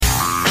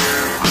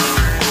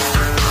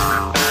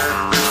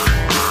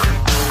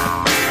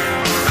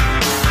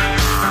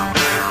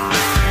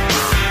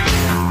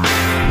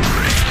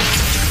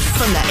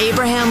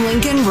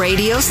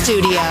radio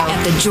studio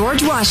at the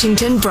George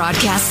Washington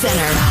Broadcast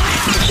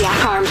Center.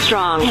 Jack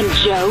Armstrong and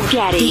Joe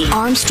Getty. The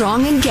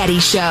Armstrong and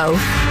Getty Show.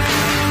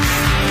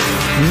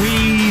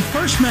 We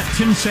first met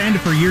Tim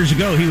Sandifer years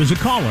ago. He was a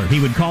caller. He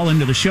would call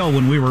into the show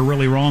when we were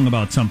really wrong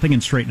about something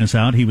and straighten us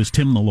out. He was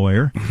Tim the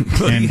lawyer.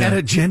 And he had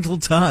a gentle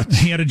touch.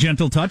 He had a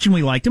gentle touch, and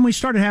we liked him. We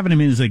started having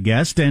him in as a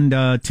guest, and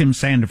Tim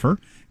Sandifer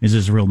is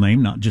his real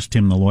name, not just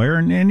Tim the lawyer.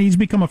 And he's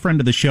become a friend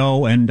of the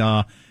show,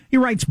 and he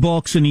writes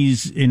books, and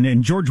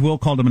and George Will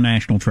called him a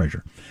national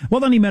treasure. Well,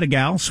 then he met a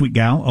gal, sweet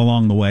gal,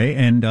 along the way,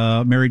 and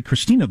married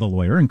Christina the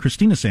lawyer. And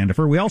Christina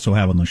Sandifer, we also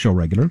have on the show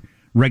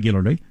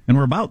regularly, and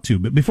we're about to.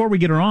 But before we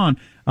get her on,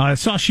 I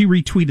saw she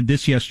retweeted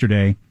this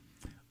yesterday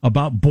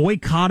about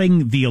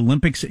boycotting the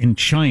Olympics in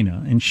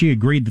China, and she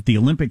agreed that the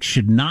Olympics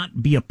should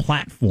not be a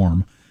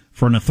platform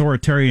for an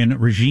authoritarian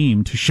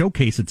regime to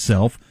showcase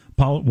itself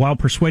while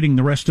persuading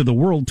the rest of the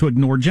world to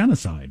ignore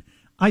genocide.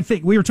 I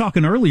think we were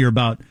talking earlier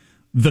about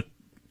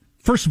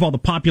first of all, the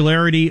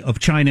popularity of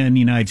China in the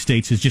United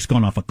States has just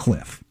gone off a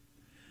cliff.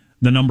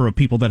 The number of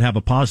people that have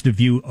a positive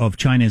view of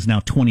China is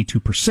now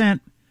 22%.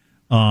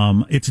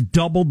 It's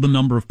doubled the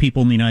number of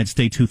people in the United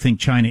States who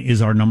think China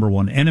is our number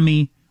one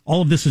enemy.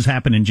 All of this has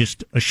happened in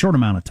just a short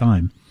amount of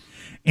time.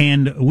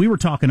 And we were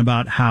talking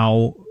about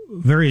how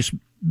various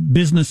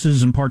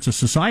businesses and parts of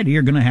society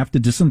are going to have to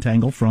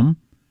disentangle from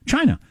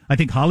China. I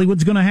think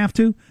Hollywood's going to have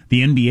to.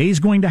 The NBA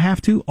is going to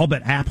have to. I'll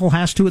bet Apple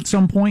has to at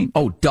some point.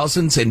 Oh,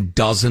 dozens and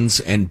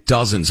dozens and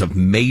dozens of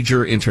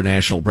major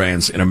international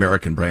brands and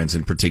American brands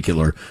in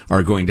particular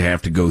are going to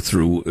have to go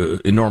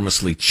through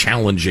enormously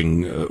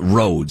challenging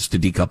roads to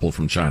decouple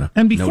from China.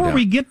 And before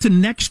we get to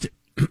next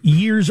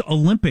year's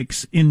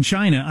Olympics in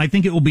China, I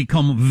think it will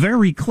become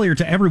very clear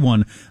to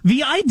everyone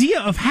the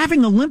idea of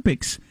having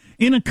Olympics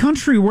in a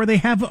country where they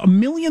have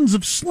millions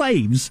of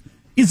slaves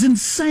is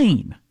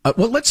insane.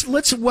 Well,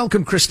 let's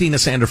welcome Christina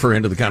Sandifer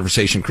into the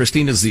conversation.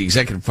 Christina is the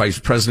executive vice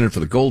president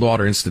for the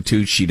Goldwater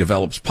Institute. She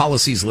develops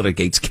policies,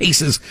 litigates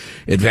cases,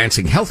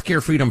 advancing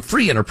healthcare freedom,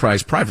 free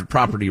enterprise, private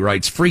property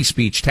rights, free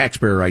speech,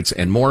 taxpayer rights,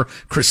 and more.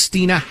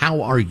 Christina,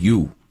 how are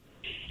you?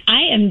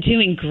 I am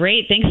doing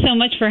great. Thanks so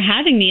much for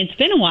having me. It's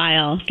been a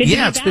while. Good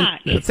to be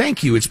back.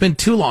 Thank you. It's been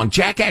too long.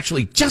 Jack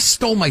actually just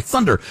stole my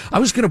thunder. I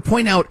was going to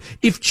point out,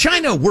 if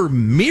China were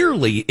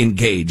merely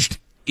engaged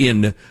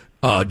in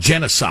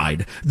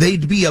genocide,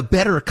 they'd be a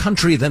better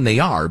country than they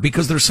are,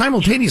 because they're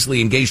simultaneously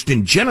engaged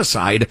in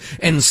genocide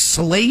and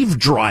slave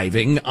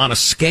driving on a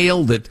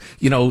scale that,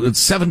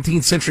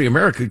 17th century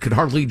America could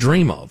hardly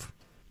dream of.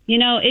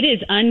 It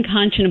is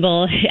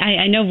unconscionable.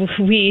 I know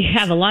we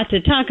have a lot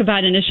to talk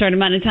about in a short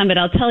amount of time, but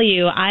I'll tell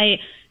you, I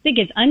think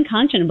it's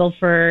unconscionable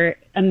for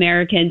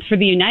Americans, for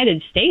the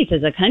United States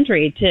as a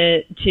country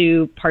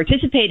to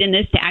participate in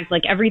this, to act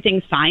like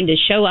everything's fine, to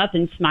show up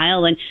and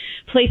smile and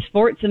play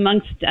sports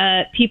amongst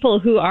people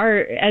who are,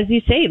 as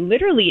you say,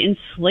 literally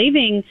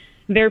enslaving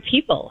their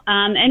people.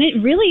 And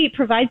it really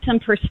provides some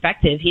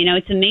perspective.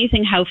 It's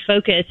amazing how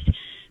focused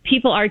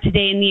people are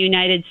today in the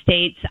United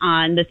States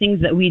on the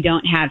things that we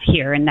don't have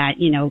here, and that,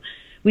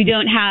 we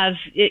don't have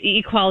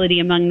equality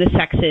among the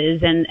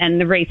sexes and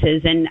the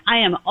races. And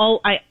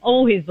I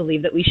always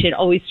believe that we should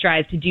always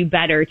strive to do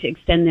better, to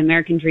extend the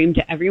American dream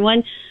to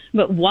everyone.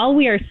 But while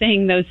we are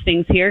saying those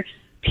things here,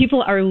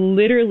 people are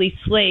literally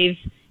slaves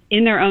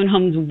in their own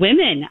homes.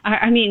 Women,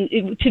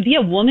 to be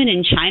a woman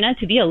in China,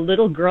 to be a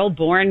little girl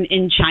born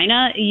in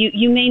China,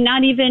 you may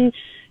not even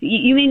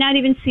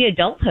see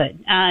adulthood.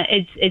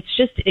 It's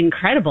just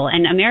incredible.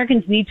 And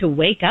Americans need to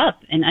wake up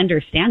and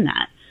understand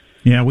that.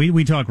 Yeah,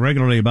 we talk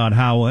regularly about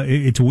how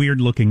it's weird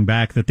looking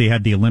back that they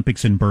had the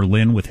Olympics in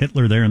Berlin with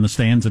Hitler there in the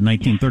stands in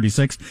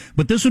 1936.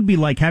 But this would be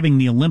like having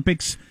the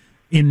Olympics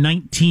in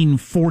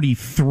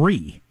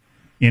 1943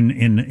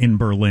 in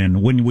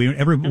Berlin when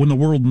the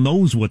world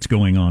knows what's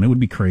going on. It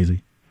would be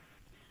crazy.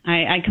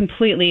 I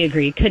completely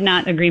agree. Could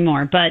not agree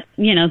more. But,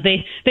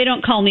 they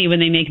don't call me when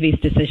they make these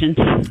decisions.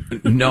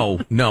 No,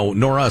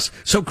 nor us.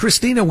 So,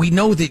 Christina, we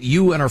know that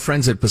you and our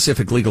friends at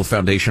Pacific Legal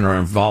Foundation are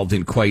involved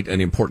in quite an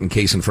important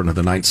case in front of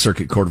the Ninth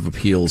Circuit Court of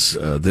Appeals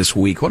this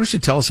week. Why don't you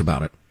tell us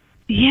about it?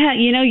 Yeah,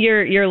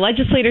 your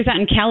legislators out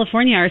in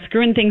California are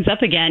screwing things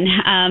up again.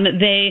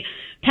 They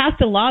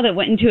passed a law that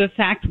went into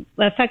effect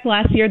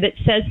last year that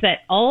says that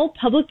all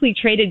publicly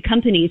traded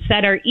companies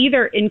that are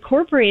either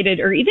incorporated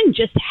or even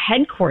just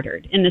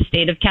headquartered in the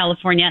state of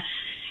California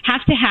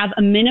have to have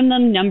a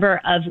minimum number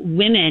of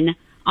women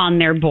on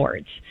their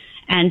boards.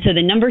 And so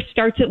the number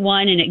starts at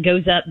 1 and it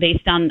goes up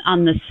based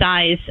on the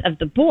size of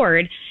the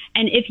board.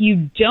 And if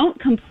you don't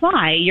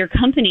comply, your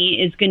company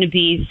is going to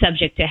be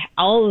subject to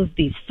all of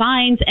these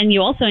fines. And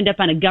you also end up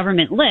on a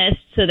government list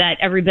so that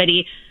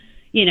everybody,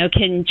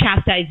 can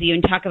chastise you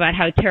and talk about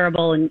how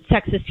terrible and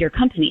sexist your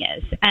company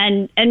is.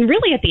 And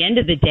really at the end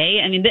of the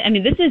day,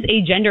 this is a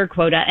gender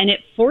quota, and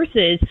it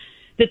forces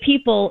the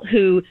people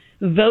who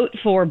vote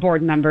for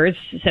board members,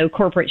 so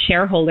corporate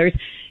shareholders,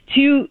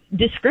 to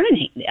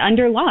discriminate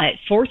under law. It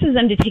forces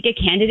them to take a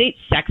candidate's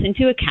sex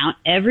into account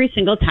every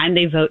single time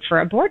they vote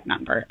for a board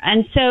member.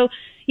 And so,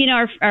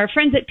 our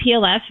friends at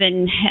PLF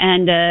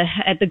and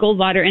at the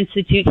Goldwater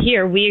Institute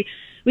here,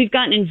 we've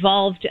gotten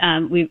involved.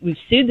 We've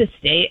sued the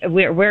state.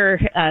 We're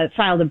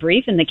filed a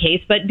brief in the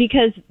case, but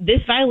because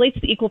this violates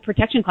the Equal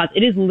Protection Clause,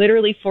 it is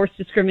literally forced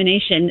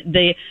discrimination.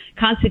 The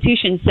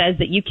Constitution says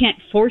that you can't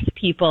force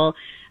people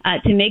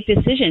to make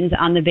decisions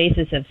on the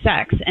basis of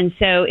sex. And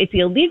so it's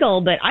illegal,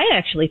 but I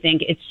actually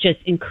think it's just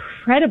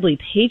incredibly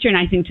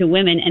patronizing to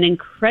women and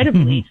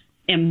incredibly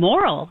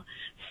immoral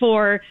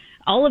for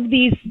all of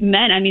these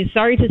men. I mean,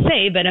 sorry to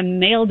say, but a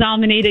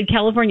male-dominated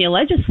California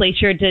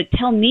legislature to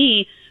tell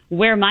me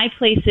where my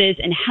place is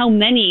and how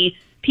many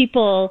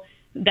people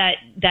that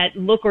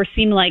look or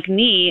seem like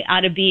me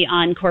ought to be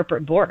on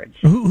corporate boards.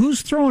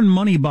 Who's throwing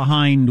money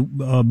behind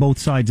both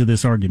sides of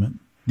this argument?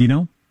 Do you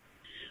know?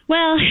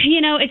 Well,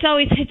 it's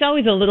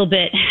always a little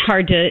bit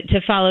hard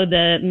to follow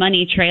the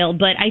money trail,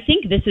 but I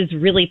think this is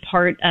really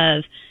part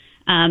of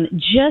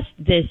just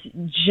this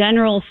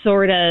general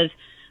sort of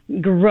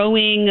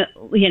growing,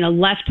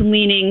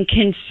 left-leaning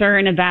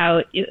concern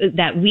about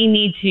that we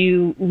need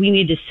to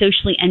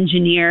socially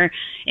engineer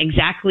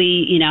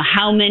exactly,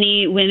 how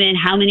many women,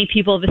 how many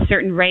people of a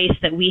certain race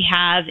that we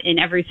have in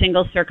every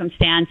single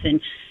circumstance, and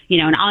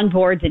and on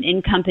boards and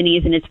in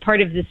companies, and it's part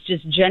of this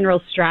just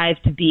general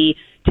strive to be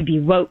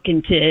woke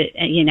and to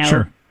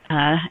Sure.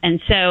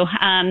 And so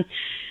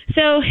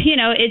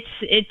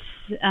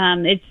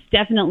it's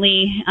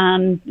definitely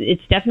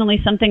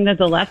something that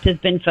the left has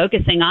been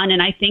focusing on,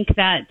 and I think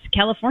that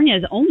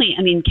California's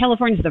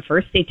the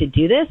first state to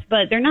do this,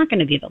 but they're not going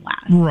to be the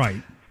last.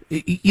 Right.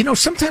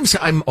 Sometimes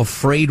I'm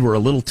afraid we're a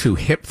little too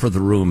hip for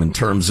the room in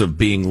terms of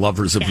being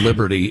lovers of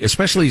liberty,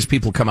 especially as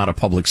people come out of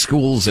public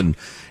schools and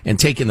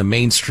take in the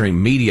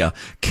mainstream media.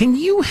 Can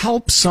you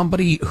help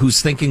somebody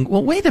who's thinking,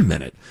 well, wait a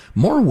minute,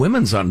 more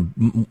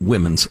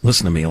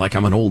listen to me like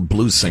I'm an old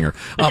blues singer,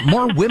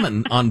 more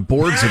women on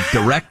boards of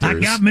directors.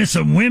 I got me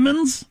some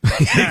women's.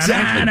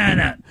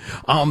 Exactly.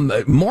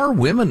 More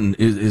women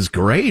is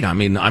great. I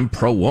mean, I'm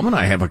pro-woman.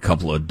 I have a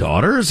couple of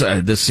daughters.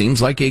 This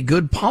seems like a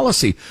good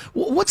policy.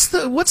 What's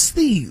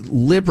the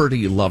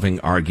liberty-loving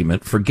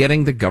argument for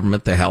getting the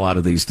government the hell out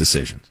of these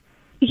decisions?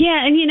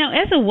 Yeah, and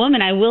as a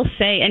woman, I will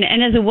say, and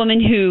as a woman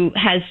who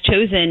has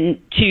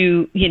chosen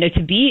to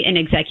be in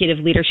executive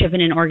leadership in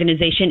an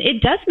organization,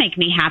 it does make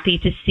me happy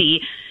to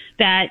see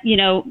that,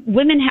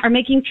 women are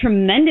making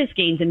tremendous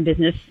gains in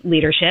business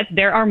leadership.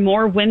 There are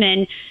more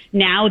women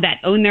now that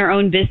own their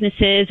own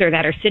businesses or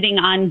that are sitting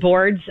on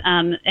boards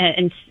and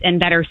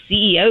that are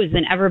CEOs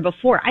than ever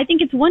before. I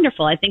think it's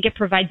wonderful. I think it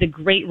provides a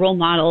great role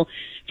model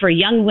for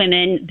young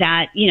women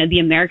that, the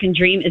American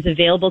dream is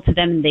available to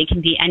them and they can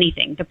be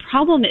anything. The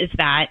problem is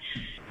that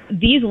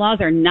these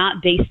laws are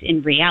not based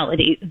in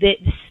reality. The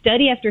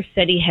study after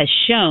study has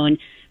shown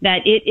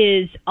that it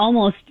is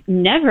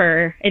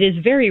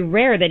very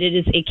rare that it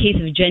is a case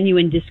of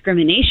genuine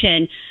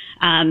discrimination,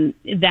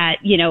 that,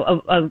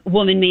 a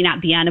woman may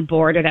not be on a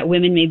board or that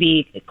women may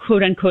be,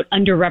 quote unquote,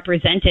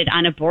 underrepresented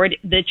on a board.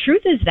 The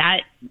truth is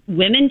that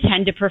women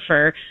tend to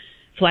prefer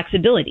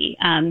flexibility.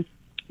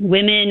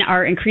 Women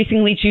are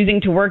increasingly choosing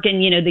to work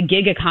in, the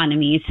gig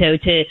economy. So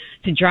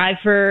to drive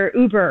for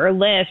Uber or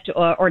Lyft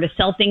or to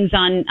sell things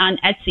on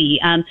Etsy.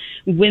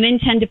 Women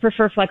tend to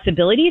prefer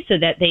flexibility so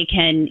that they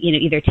can,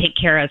 either take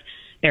care of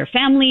their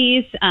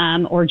families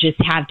or just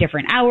have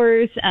different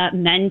hours.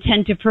 Men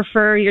tend to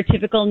prefer your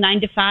typical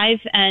 9 to 5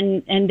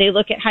 and they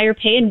look at higher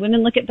pay, and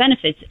women look at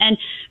benefits. And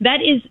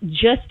that is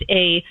just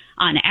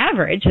on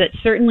average, that's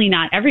certainly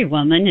not every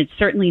woman. It's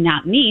certainly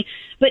not me,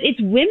 but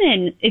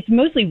it's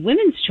mostly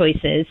women's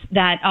choices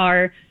that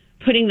are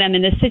putting them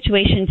in the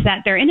situations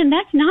that they're in. And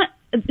that's not,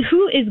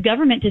 who is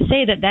government to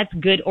say that that's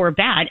good or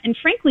bad? And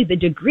frankly, the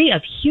degree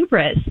of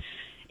hubris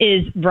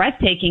is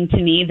breathtaking to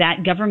me,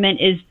 that government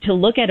is to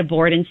look at a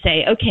board and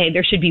say, okay,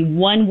 there should be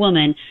one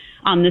woman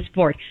on this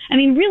board. I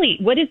mean, really,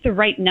 what is the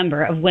right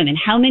number of women?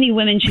 How many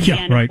women should be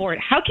on a board?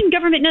 How can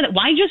government know that?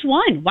 Why just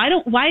one? Why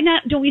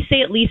don't we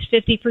say at least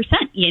 50%,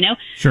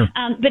 Sure.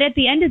 But at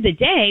the end of the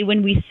day,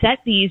 when we set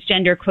these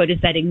gender quotas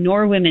that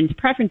ignore women's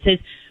preferences,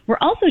 we're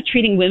also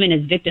treating women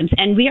as victims.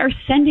 And we are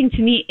sending,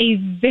 to me, a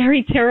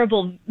very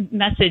terrible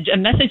message, a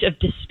message of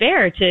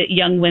despair to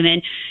young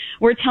women.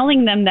 We're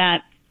telling them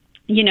that,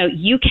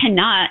 you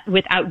cannot,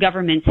 without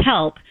government's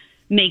help,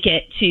 make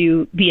it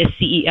to be a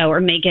CEO or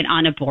make it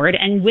on a board.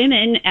 And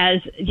women,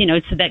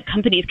 so that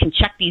companies can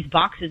check these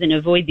boxes and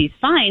avoid these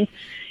fines,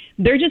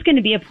 they're just going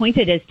to be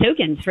appointed as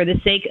tokens for the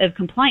sake of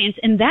compliance,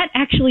 and that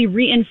actually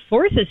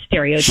reinforces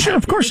stereotypes. Sure,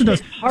 of course it does.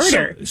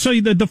 Harder. So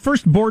the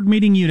first board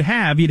meeting you'd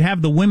have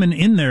the women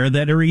in there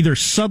that are either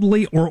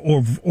subtly or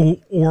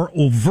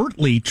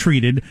overtly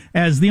treated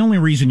as the only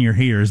reason you're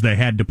here is they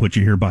had to put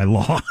you here by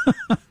law.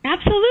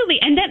 Absolutely,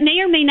 and that may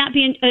or may not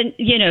be,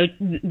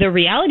 the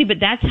reality, but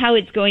that's how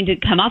it's going to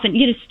come off. And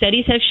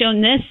studies have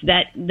shown this,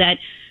 that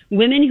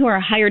women who are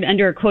hired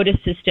under a quota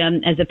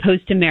system as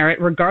opposed to merit,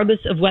 regardless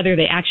of whether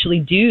they actually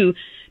do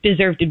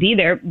deserve to be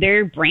there.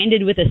 They're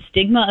branded with a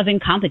stigma of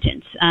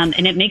incompetence,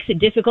 and it makes it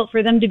difficult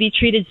for them to be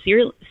treated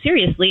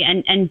seriously.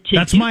 And to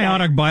that's my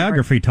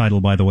autobiography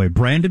title, by the way,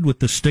 branded with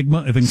the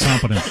stigma of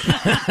incompetence.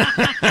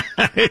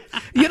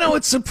 You know,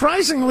 it's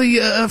surprisingly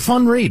a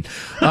fun read.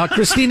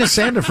 Christina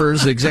Sandifer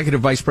is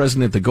Executive Vice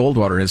President at the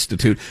Goldwater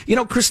Institute. You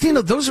know,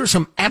 Christina, those are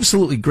some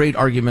absolutely great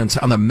arguments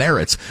on the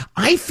merits.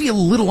 I feel a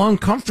little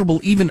uncomfortable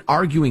even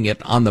arguing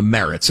it on the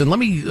merits. And let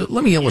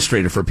me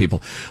illustrate it for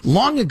people.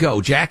 Long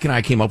ago, Jack and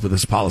I came up with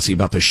this policy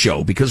about the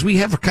show because we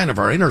have kind of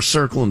our inner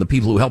circle and the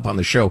people who help on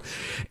the show.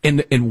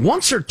 And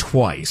once or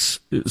twice,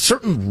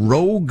 certain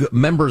rogue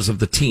members of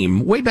the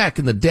team, way back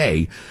in the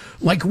day,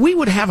 like we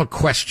would have a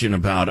question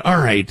about, all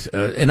right,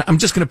 and I'm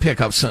just going to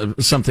pick up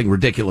something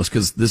ridiculous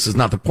because this is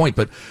not the point,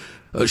 but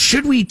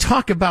should we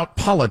talk about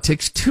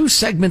politics 2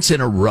 segments in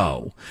a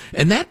row?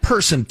 And that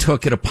person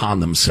took it upon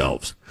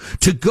themselves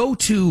to go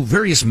to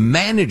various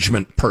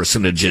management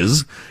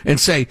personages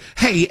and say,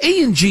 hey,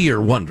 A&G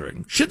are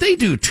wondering, should they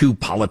do 2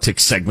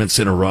 politics segments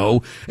in a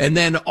row? And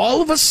then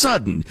all of a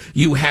sudden,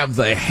 you have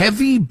the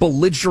heavy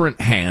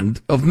belligerent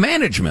hand of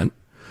management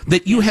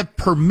that you have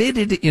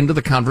permitted into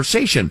the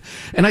conversation.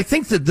 And I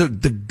think that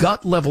the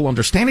gut level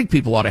understanding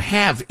people ought to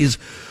have is,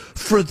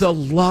 for the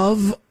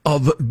love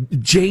of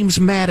James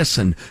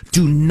Madison,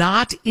 do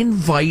not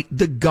invite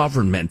the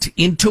government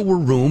into a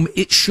room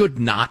it should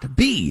not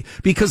be,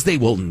 because they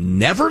will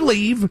never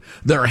leave.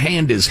 Their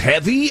hand is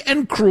heavy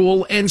and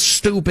cruel and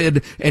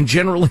stupid, and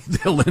generally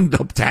they'll end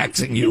up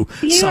taxing you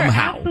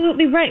somehow. You're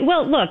absolutely right.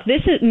 Well, look,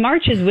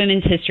 March is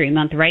Women's History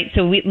Month, right?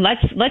 So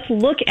let's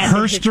look at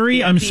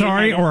Herstory. I'm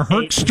sorry, or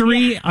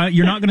Herkstory. Yeah.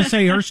 You're not going to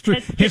say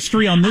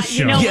history on this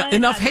show. Yeah,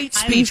 enough hate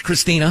speech,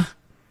 Christina.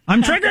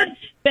 I'm triggered.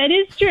 That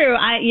is true.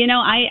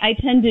 I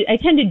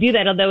tend to do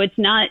that, although it's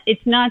not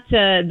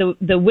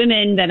the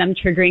women that I'm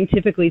triggering.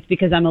 Typically, it's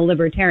because I'm a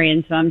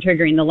libertarian, so I'm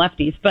triggering the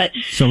lefties. But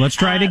so let's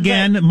try it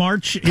again.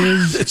 March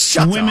is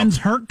Women's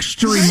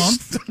Herkstory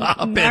Month.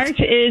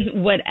 March is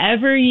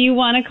whatever you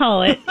want to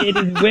call it. It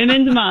is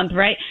Women's Month,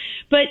 right?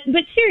 But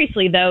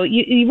seriously, though,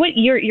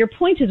 your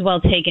point is well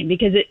taken,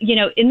 because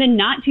in the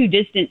not too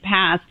distant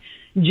past,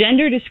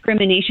 gender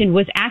discrimination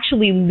was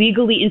actually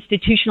legally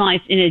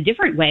institutionalized in a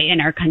different way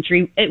in our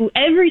country.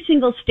 Every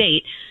single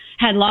state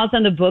had laws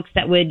on the books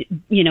that would,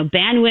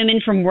 ban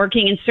women from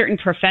working in certain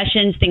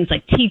professions, things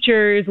like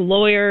teachers,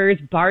 lawyers,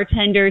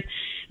 bartenders.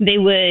 They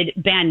would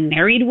ban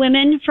married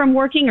women from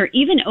working or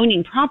even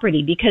owning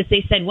property, because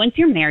they said once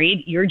you're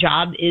married, your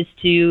job is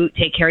to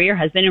take care of your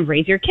husband and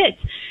raise your kids.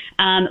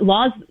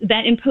 Laws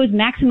that impose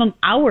maximum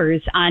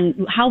hours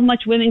on how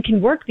much women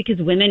can work, because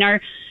women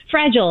are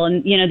fragile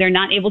and, they're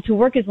not able to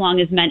work as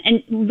long as men.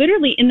 And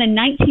literally in the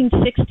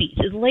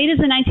 1960s, as late as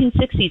the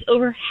 1960s,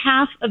 over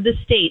half of the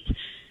states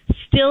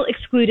still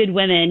excluded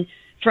women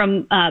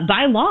from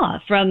by law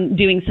from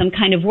doing some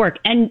kind of work.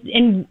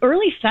 And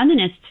early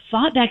feminists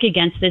fought back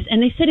against this,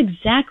 and they said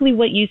exactly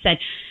what you said,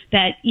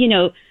 that,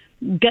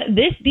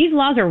 these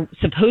laws are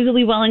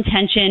supposedly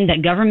well-intentioned,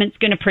 that government's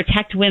going to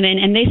protect women.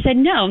 And they said,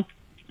 no,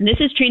 this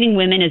is treating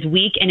women as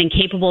weak and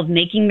incapable of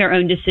making their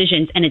own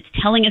decisions, and it's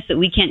telling us that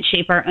we can't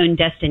shape our own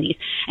destinies.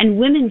 And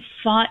women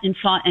fought and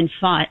fought and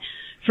fought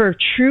for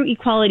true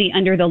equality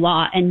under the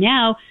law. And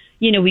now,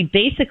 we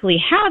basically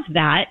have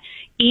that.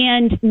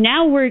 And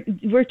now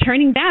we're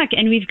turning back,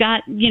 and we've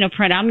got,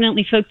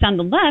 predominantly folks on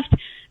the left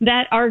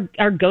that are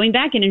going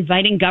back and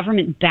inviting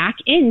government back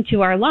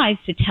into our lives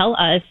to tell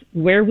us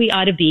where we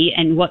ought to be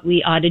and what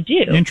we ought to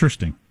do.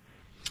 Interesting.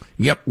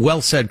 Yep,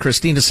 well said.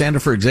 Christina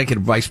Sandifer,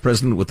 Executive Vice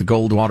President with the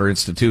Goldwater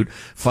Institute,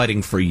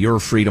 fighting for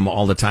your freedom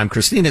all the time.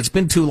 Christina, it's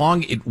been too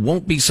long. It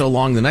won't be so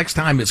long the next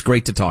time. It's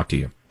great to talk to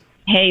you.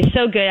 Hey,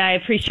 so good. I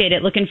appreciate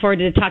it. Looking forward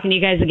to talking to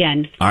you guys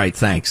again. All right,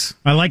 thanks.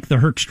 I like the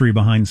Herkstory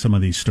behind some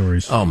of these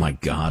stories. Oh, my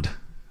God.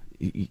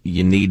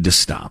 You need to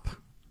stop.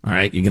 All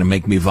right? You're going to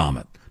make me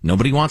vomit.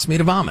 Nobody wants me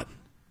to vomit.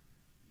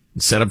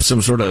 Set up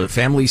some sort of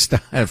Family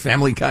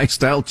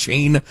Guy-style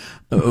chain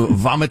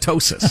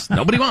vomitosis.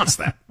 Nobody wants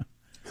that.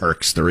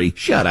 Herkstory.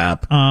 Shut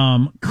up.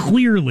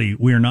 Clearly,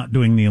 we are not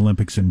doing the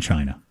Olympics in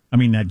China. I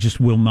mean, that just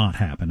will not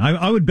happen.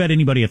 I would bet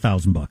anybody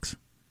 $1,000.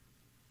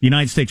 The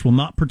United States will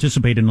not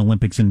participate in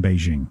Olympics in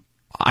Beijing.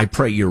 I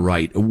pray you're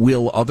right.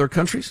 Will other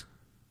countries?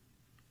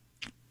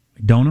 I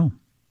don't know.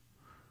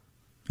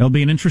 That'll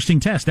be an interesting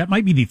test. That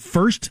might be the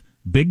first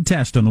big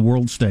test on the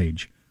world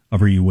stage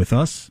of, are you with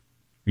us?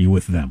 Are you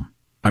with them?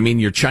 I mean,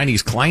 your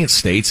Chinese client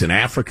states in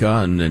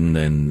Africa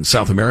and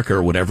South America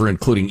or whatever,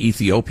 including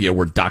Ethiopia,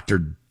 where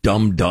Dr.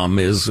 Dum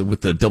is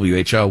with the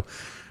WHO.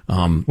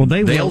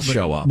 They'll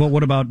show up. But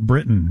what about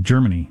Britain,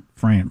 Germany,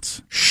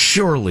 France?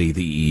 Surely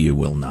the EU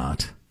will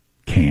not.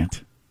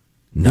 Can't.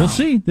 No. We'll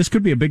see. This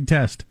could be a big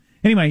test.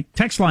 Anyway,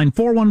 text line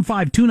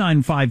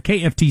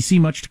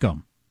 415-295-KFTC. Much to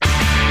come.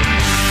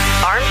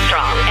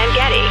 Armstrong and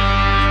Getty.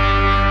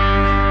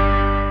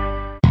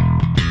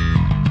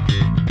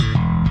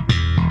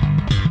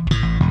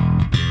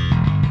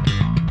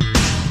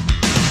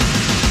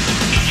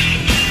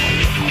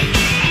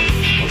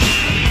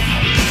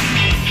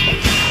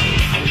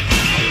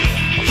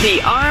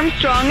 The Armstrong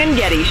Armstrong and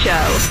Getty Show.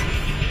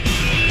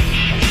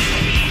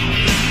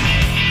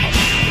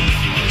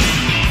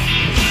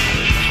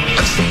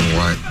 I've seen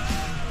what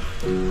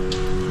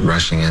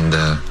rushing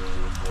into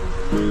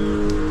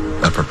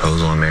a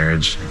proposal in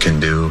marriage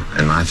can do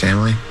in my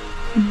family,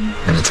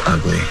 and it's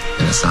ugly,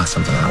 and it's not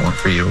something I want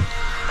for you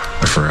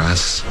or for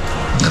us,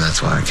 and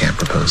that's why I can't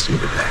propose to you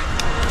today.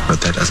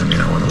 But that doesn't mean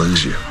I want to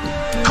lose you.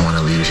 I want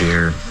to leave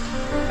here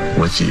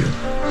with you,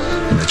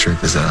 and the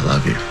truth is that I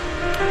love you.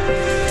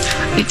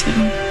 Me too.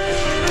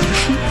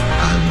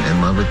 I'm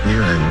in love with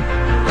you,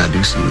 and I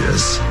do see you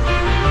as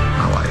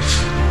my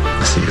wife.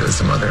 I see you as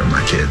the mother of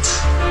my kids.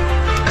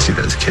 I see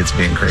those kids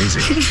being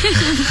crazy. Me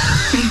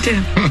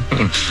too.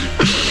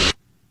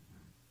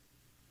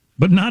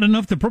 But not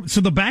enough to...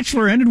 So The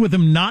Bachelor ended with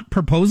him not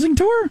proposing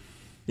to her?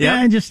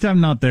 Yeah. I'm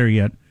not there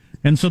yet.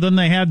 And so then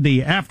they had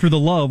the after the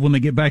love when they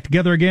get back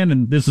together again,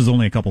 and this is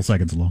only a couple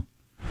seconds long.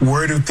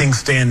 Where do things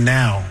stand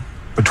now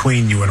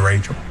between you and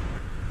Rachel?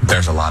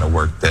 There's a lot of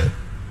work that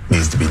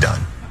needs to be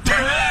done.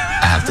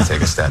 I have to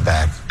take a step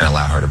back and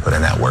allow her to put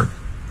in that work.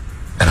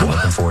 And I'm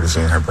looking forward to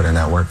seeing her put in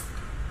that work.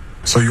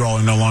 So you all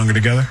are no longer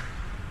together?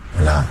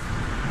 We're not.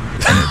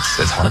 And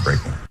it's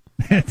heartbreaking.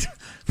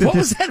 What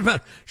was that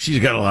about? She's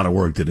got a lot of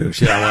work to do.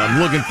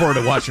 I'm looking forward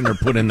to watching her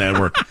put in that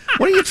work.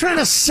 What are you trying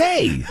to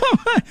say?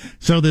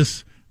 So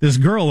this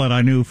girl that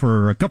I knew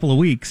for a couple of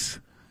weeks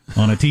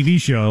on a TV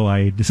show,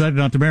 I decided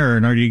not to marry her.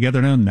 And are you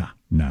together now?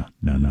 No.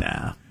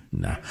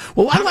 No.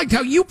 Well, I liked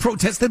how you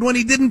protested when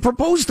he didn't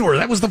propose to her.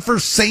 That was the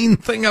first sane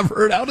thing I've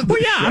heard out of the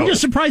show. I'm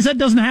just surprised that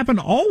doesn't happen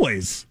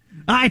always.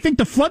 I think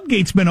the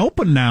floodgate's been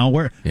open now.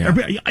 Where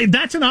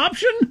that's an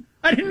option?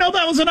 I didn't know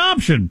that was an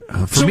option.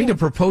 For me to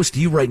propose to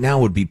you right now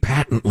would be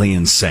patently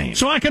insane.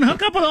 So I can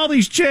hook up with all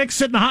these chicks,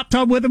 sit in a hot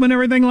tub with them and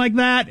everything like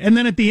that, and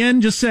then at the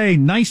end just say,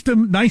 nice to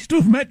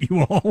have met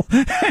you all,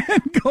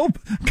 and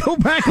go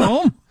back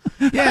home.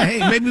 Yeah, hey,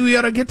 maybe we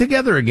ought to get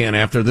together again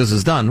after this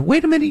is done.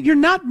 Wait a minute, you're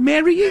not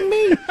marrying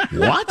me?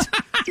 What?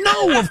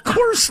 No, of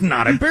course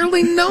not. I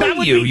barely know that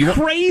would you. Be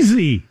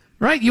crazy.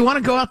 Right? You want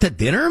to go out to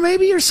dinner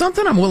maybe or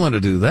something? I'm willing to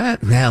do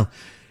that. Well,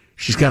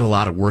 she's got a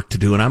lot of work to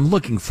do, and I'm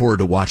looking forward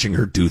to watching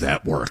her do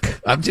that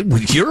work.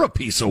 You're a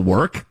piece of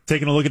work.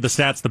 Taking a look at the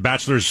stats, the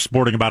Bachelor's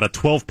sporting about a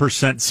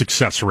 12%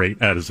 success rate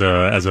as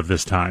of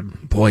this time.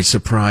 Boy,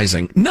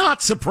 surprising.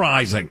 Not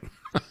surprising.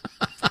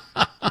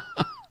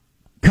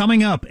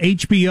 Coming up,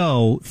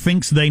 HBO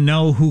thinks they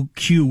know who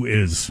Q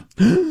is.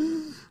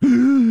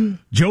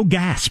 Joe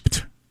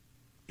gasped.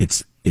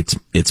 It's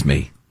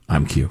me.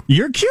 I'm Q.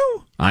 You're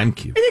Q? I'm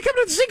Q. And you come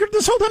to the secret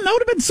this whole time. That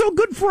would have been so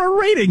good for our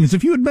ratings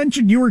if you had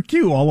mentioned you were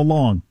Q all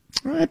along.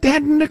 It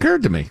hadn't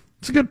occurred to me.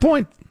 It's a good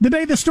point. The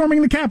day of the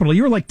storming the Capitol,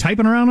 you were like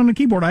typing around on the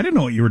keyboard. I didn't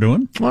know what you were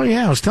doing. Well,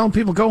 yeah, I was telling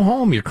people, go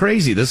home. You're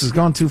crazy. This has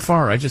gone too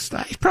far. I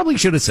probably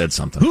should have said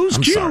something. Who's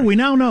Q? Sorry. We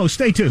now know.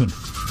 Stay tuned.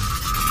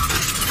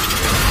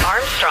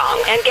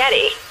 Armstrong and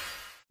Getty.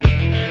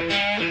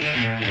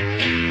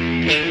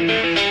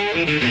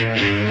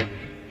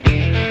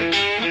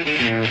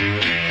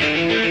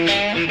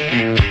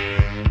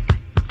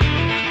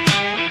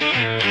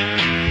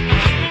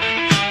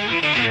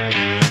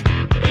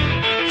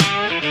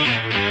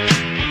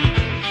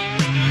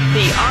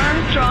 The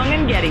Armstrong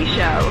and Getty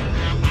Show.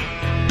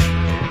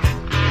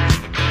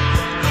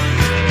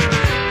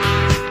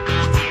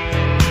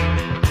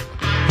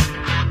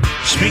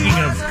 Speaking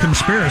of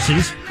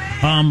conspiracies,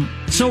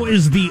 so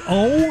is the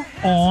O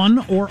on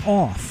or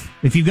off?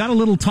 If you've got a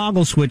little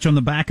toggle switch on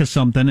the back of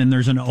something and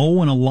there's an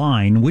O and a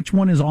line, which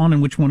one is on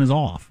and which one is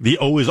off? The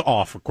O is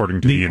off,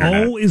 according to the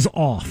internet. The O is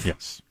off.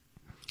 Yes.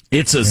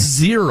 It's a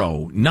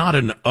 0, not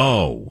an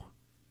O.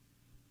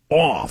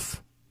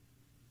 Off.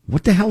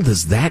 What the hell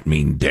does that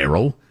mean,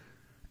 Daryl?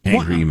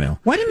 Angry email.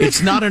 Why didn't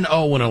it's not an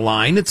O and a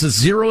line. It's a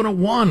 0 and a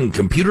 1.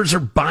 Computers are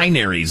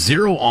binary.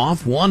 0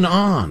 off, 1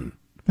 on.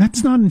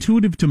 That's not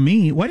intuitive to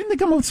me. Why didn't they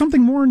come up with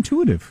something more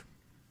intuitive?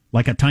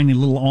 Like a tiny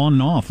little on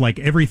and off, like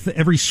every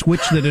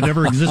switch that had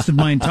ever existed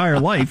my entire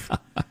life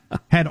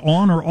had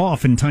on or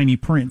off in tiny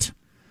print.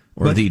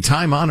 Or the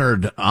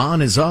time-honored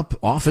on is up,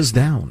 off is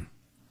down.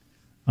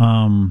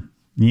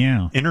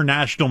 Yeah.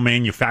 International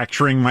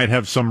manufacturing might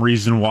have some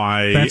reason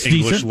why That's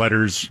English decent.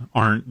 letters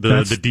aren't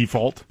the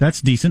default. That's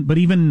decent, but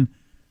even,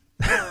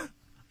 I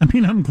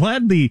mean, I'm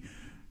glad the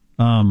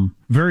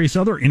various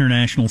other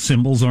international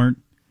symbols aren't.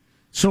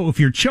 So if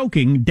you're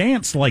choking,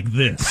 dance like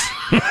this.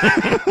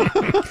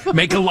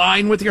 Make a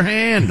line with your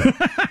hand.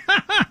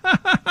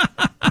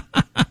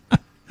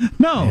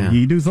 No,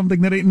 you do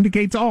something that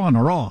indicates on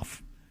or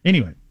off.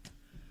 Anyway,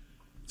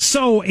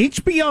 so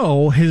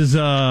HBO has,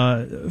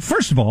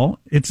 first of all,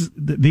 it's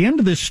the end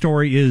of this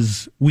story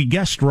is we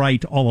guessed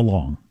right all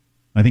along.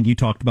 I think you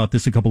talked about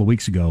this a couple of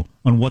weeks ago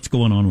on what's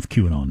going on with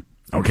QAnon.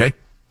 Okay.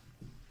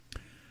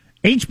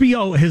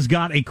 HBO has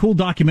got a cool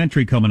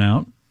documentary coming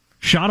out.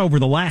 Shot over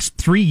the last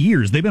 3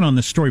 years. They've been on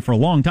this story for a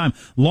long time,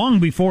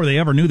 long before they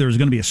ever knew there was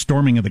going to be a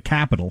storming of the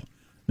Capitol,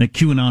 that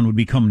QAnon would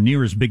become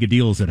near as big a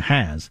deal as it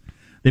has.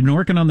 They've been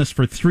working on this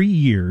for 3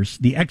 years.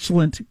 The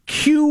excellent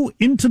Q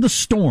Into the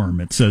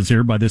Storm, it says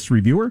here by this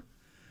reviewer.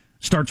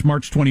 Starts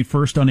March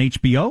 21st on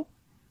HBO.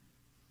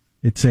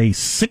 It's a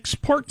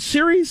 6-part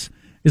series.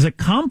 Is a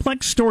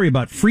complex story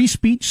about free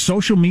speech,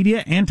 social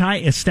media,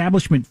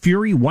 anti-establishment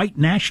fury, white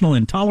national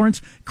intolerance,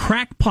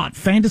 crackpot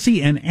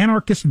fantasy, and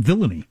anarchist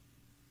villainy.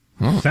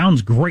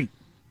 Sounds great.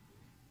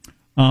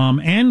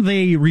 And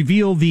they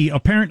reveal the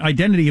apparent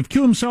identity of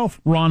Q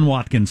himself, Ron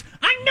Watkins.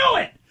 I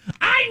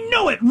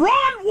knew it!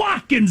 Ron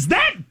Watkins,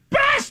 that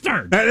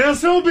bastard! That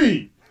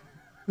SOB!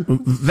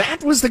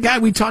 That was the guy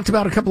we talked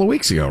about a couple of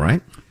weeks ago,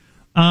 right?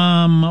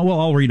 Well,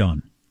 I'll read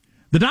on.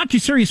 The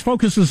docuseries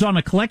focuses on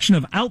a collection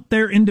of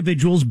out-there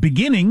individuals,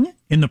 beginning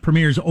in the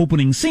premiere's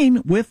opening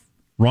scene with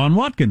Ron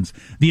Watkins,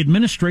 the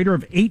administrator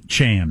of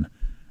 8chan,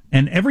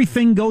 an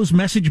Everything Goes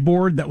message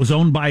board that was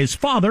owned by his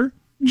father,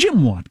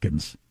 Jim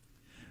Watkins.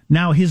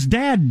 Now, his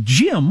dad,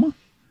 Jim,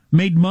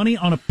 made money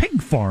on a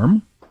pig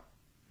farm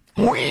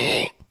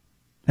and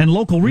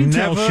local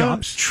retail Never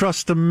shops.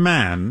 Trust a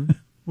man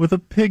with a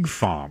pig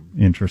farm.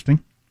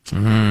 Interesting.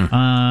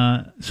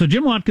 So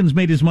Jim Watkins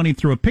made his money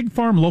through a pig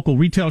farm, local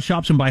retail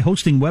shops, and by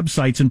hosting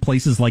websites in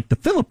places like the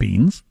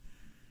Philippines,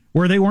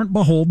 where they weren't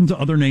beholden to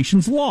other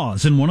nations'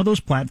 laws. And one of those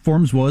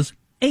platforms was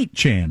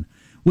 8chan,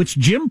 which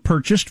Jim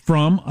purchased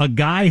from a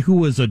guy who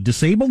was a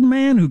disabled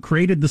man who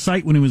created the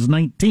site when he was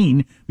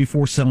 19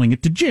 before selling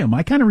it to Jim.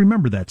 I kind of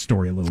remember that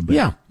story a little bit.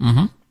 Yeah.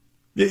 Mm-hmm.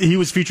 He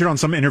was featured on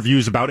some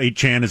interviews about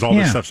 8chan as all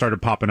this stuff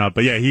started popping up.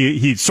 But yeah,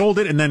 he sold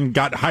it and then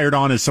got hired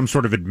on as some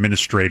sort of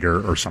administrator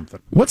or something.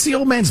 What's the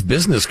old man's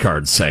business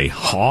card say?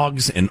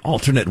 Hogs and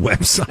alternate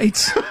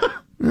websites?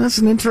 That's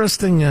an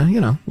interesting,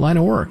 line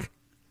of work.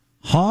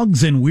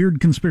 Hogs and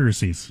weird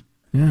conspiracies.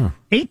 Yeah.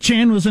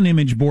 8chan was an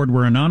image board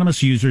where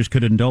anonymous users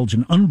could indulge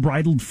in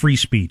unbridled free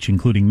speech,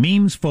 including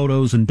memes,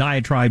 photos, and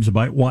diatribes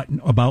about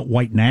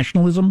white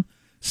nationalism,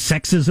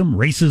 sexism,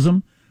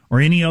 racism, or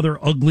any other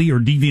ugly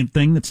or deviant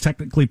thing that's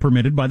technically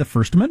permitted by the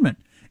First Amendment.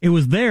 It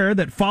was there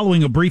that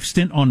following a brief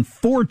stint on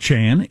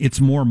 4chan,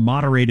 its more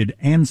moderated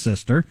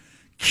ancestor,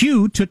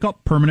 Q took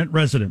up permanent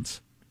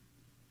residence.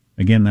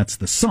 Again, that's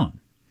the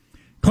son.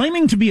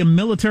 Claiming to be a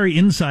military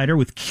insider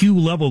with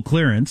Q-level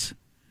clearance,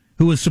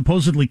 who was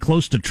supposedly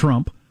close to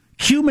Trump,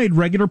 Q made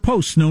regular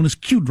posts known as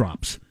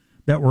Q-drops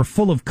that were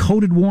full of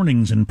coded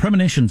warnings and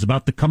premonitions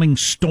about the coming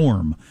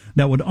storm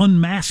that would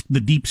unmask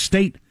the deep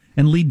state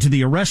and lead to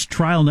the arrest,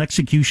 trial, and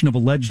execution of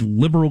alleged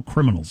liberal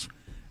criminals.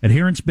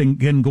 Adherents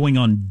began going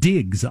on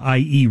digs,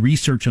 i.e.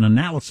 research and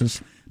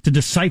analysis, to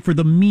decipher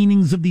the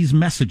meanings of these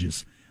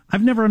messages.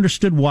 I've never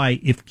understood why,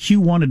 if Q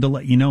wanted to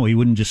let you know, he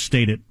wouldn't just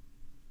state it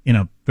in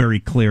a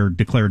very clear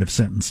declarative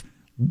sentence.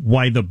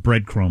 Why the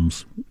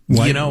breadcrumbs?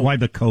 Why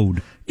the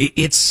code?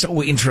 It's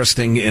so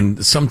interesting,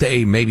 and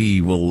someday maybe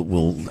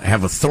we'll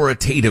have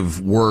authoritative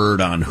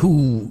word on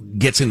who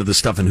gets into this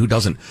stuff and who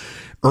doesn't.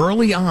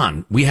 Early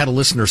on, we had a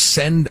listener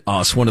send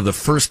us one of the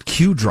first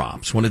Q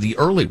drops, one of the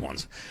early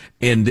ones,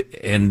 and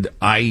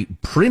I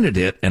printed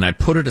it and I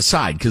put it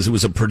aside because it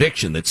was a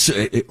prediction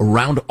that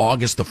around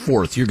August the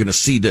 4th you're going to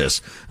see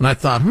this, and I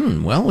thought,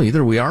 well,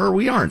 either we are or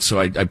we aren't, so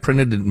I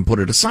printed it and put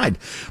it aside.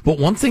 But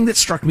one thing that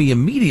struck me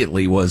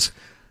immediately was,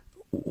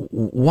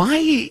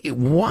 why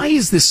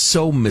is this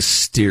so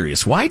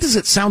mysterious? Why does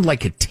it sound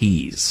like a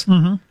tease?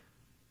 Mm-hmm.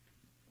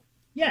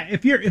 Yeah,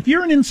 if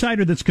you're an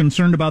insider that's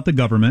concerned about the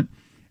government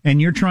and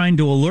you're trying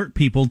to alert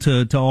people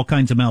to all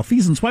kinds of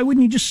malfeasance, why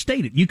wouldn't you just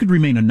state it? You could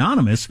remain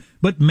anonymous,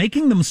 but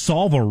making them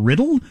solve a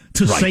riddle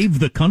to save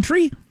the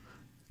country?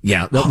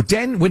 Yeah. Well,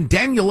 when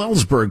Daniel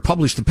Ellsberg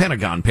published the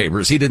Pentagon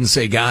Papers, he didn't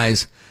say,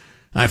 guys,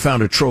 I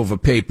found a trove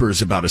of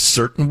papers about a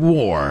certain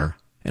war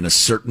and a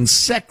certain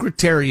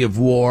secretary of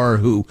war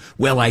who,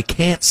 well, I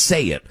can't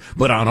say it,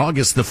 but on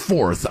August the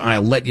 4th,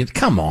 I'll let you.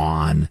 Come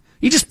on.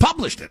 He just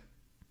published it.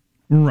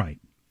 Right.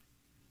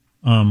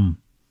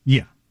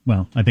 Yeah.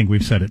 Well, I think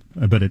we've said it,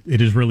 but it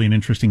is really an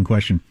interesting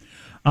question.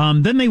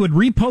 Then they would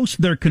repost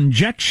their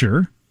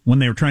conjecture when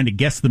they were trying to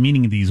guess the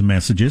meaning of these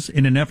messages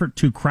in an effort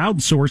to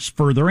crowdsource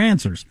further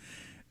answers.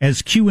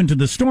 As Q Into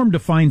the Storm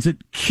defines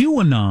it,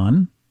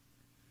 QAnon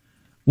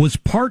was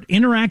part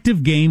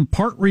interactive game,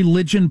 part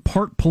religion,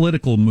 part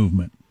political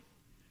movement.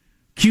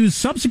 Q's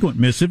subsequent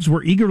missives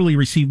were eagerly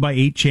received by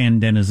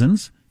 8chan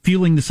denizens,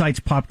 fueling the site's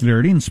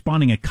popularity and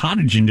spawning a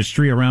cottage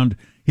industry around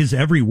his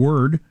every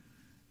word,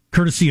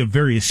 courtesy of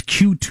various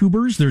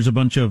Q-tubers. There's a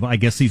bunch of, I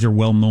guess these are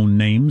well-known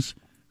names,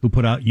 who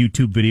put out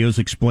YouTube videos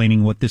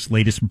explaining what this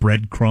latest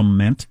breadcrumb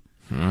meant.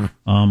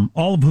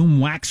 All of whom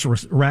wax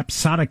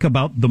rhapsodic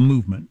about the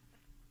movement.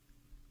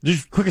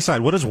 Just quick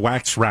aside, what does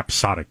wax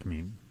rhapsodic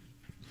mean?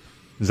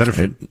 Is that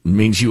It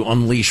means you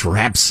unleash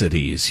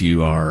rhapsodies.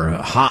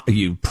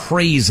 You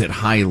praise it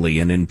highly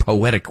and in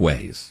poetic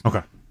ways.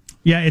 Okay.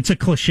 Yeah, it's a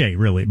cliche,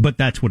 really, but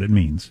that's what it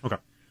means. Okay.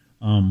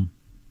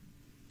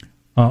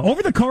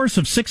 Over the course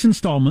of 6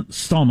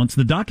 installments,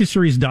 the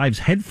docuseries dives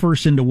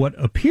headfirst into what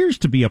appears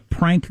to be a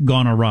prank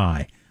gone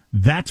awry.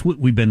 That's what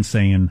we've been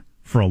saying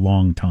for a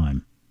long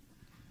time.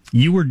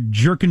 You were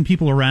jerking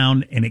people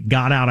around, and it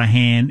got out of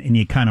hand, and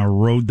you kind of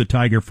rode the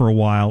tiger for a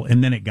while,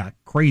 and then it got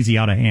crazy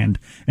out of hand.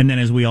 And then,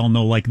 as we all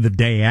know, like the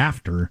day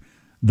after,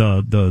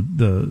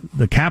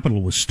 the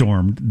Capitol was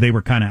stormed, they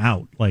were kind of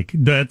out. Like,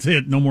 that's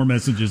it, no more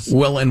messages.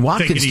 Well, and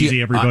Watkins, take it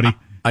easy, everybody.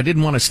 I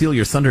didn't want to steal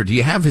your thunder. Do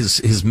you have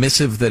his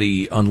missive that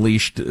he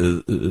unleashed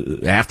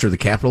after the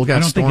Capitol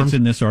got stormed? I don't think it's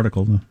in this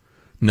article. No.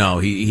 No,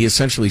 he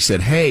essentially said,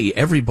 hey,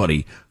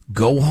 everybody,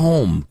 go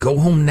home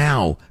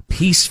now,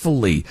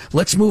 peacefully.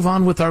 Let's move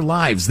on with our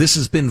lives. This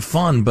has been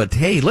fun, but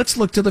hey, let's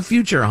look to the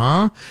future,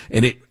 huh?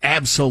 And it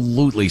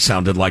absolutely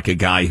sounded like a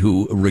guy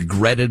who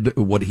regretted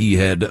what he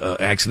had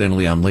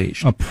accidentally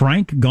unleashed. A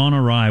prank gone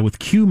awry with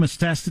Q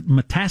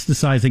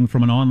metastasizing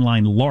from an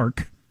online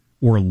LARC,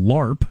 or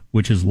LARP,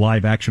 which is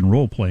live action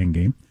role-playing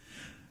game.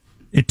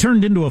 It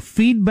turned into a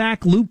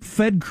feedback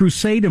loop-fed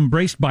crusade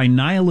embraced by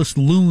nihilist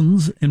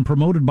loons and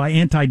promoted by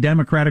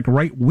anti-democratic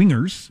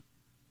right-wingers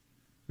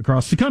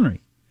across the country.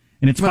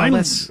 And it's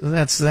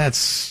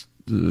that's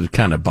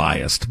kind of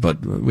biased,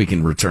 but we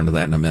can return to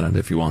that in a minute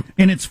if you want.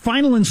 In its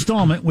final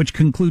installment, which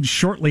concludes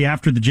shortly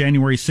after the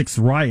January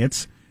 6th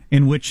riots,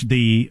 in which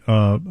the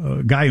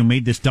guy who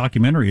made this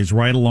documentary is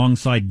right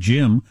alongside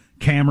Jim,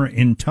 camera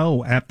in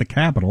tow at the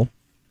Capitol,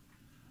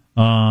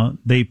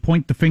 they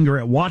point the finger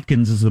at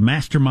Watkins as the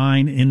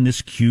mastermind in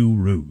this Q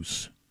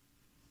ruse.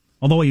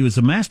 Although he was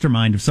a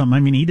mastermind of something, I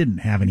mean, he didn't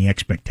have any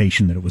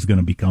expectation that it was going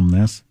to become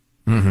this.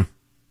 Mm-hmm.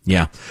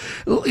 Yeah.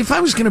 If I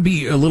was going to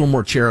be a little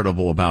more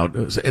charitable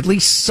about at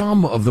least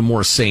some of the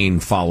more sane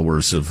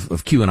followers of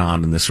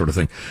QAnon and this sort of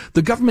thing,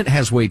 the government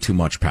has way too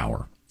much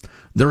power.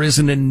 There is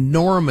an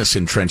enormous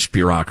entrenched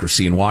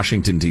bureaucracy in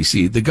Washington,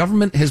 D.C. The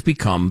government has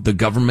become the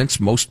government's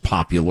most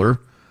popular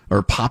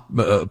or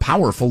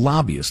powerful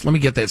lobbyist. Let me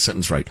get that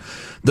sentence right.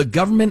 The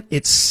government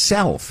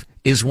itself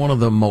is one of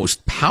the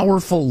most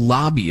powerful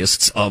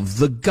lobbyists of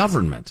the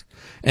government,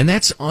 and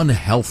that's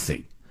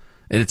unhealthy.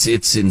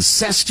 It's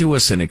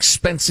incestuous and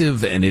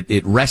expensive, and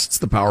it wrests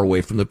the power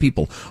away from the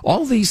people.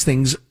 All these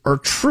things are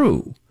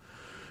true,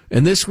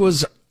 and this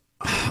was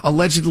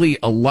allegedly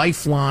a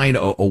lifeline,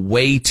 a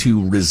way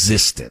to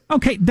resist it.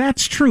 Okay,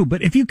 that's true,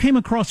 but if you came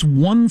across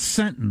one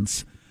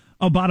sentence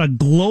about a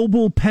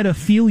global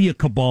pedophilia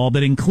cabal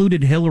that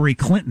included Hillary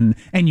Clinton,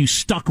 and you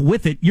stuck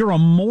with it, you're a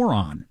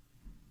moron.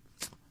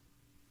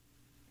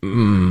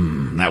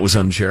 That was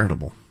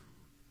uncharitable.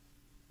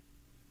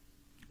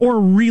 Or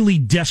really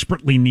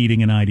desperately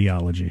needing an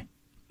ideology.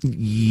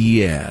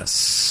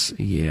 Yes.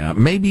 Yeah.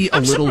 Maybe a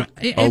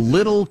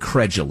little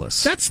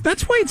credulous.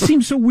 That's why it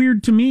seems so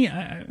weird to me.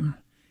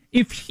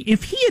 If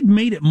he had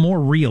made it more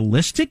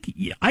realistic,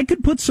 I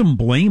could put some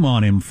blame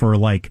on him for,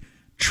 like,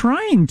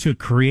 trying to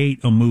create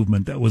a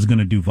movement that was going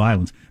to do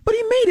violence. But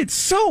he made it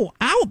so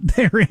out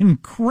there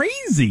and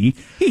crazy.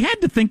 He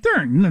had to think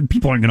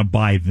people aren't going to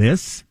buy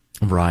this.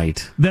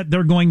 Right. That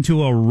they're going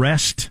to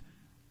arrest.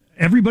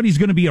 Everybody's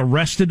going to be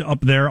arrested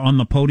up there on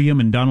the podium,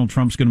 and Donald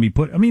Trump's going to be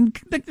put. I mean,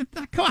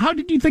 how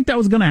did you think that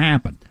was going to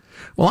happen?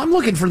 Well, I'm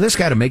looking for this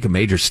guy to make a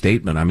major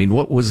statement. I mean,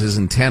 what was his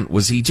intent?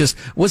 Was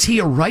he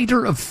a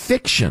writer of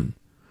fiction?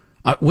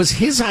 Was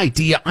his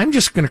idea, I'm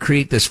just going to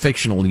create this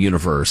fictional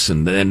universe,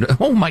 and then,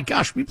 oh my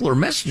gosh, people are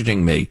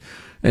messaging me.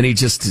 And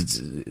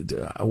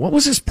what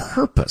was his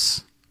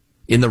purpose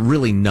in the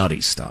really nutty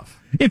stuff?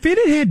 If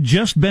it had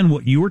just been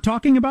what you were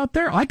talking about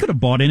there, I could have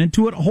bought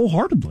into it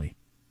wholeheartedly.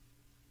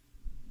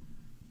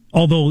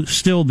 Although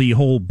still the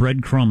whole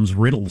breadcrumbs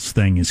riddles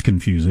thing is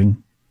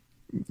confusing.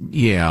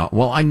 Yeah,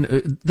 well,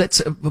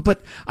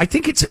 but I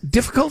think it's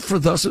difficult for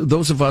those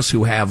of us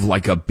who have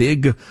like a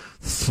big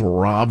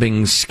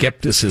throbbing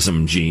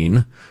skepticism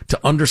gene to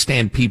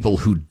understand people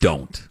who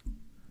don't.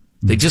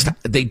 They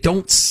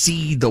don't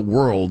see the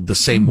world the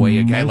same way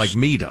a guy like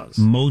me does.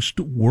 Most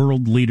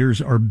world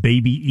leaders are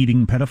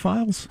baby-eating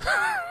pedophiles?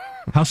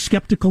 How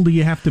skeptical do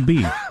you have to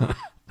be?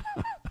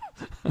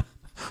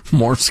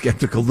 More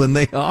skeptical than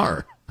they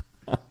are.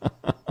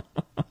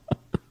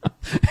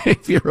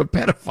 If you're a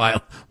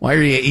pedophile, why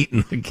are you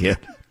eating the kid?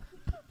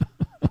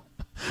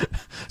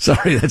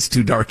 Sorry, that's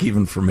too dark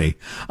even for me.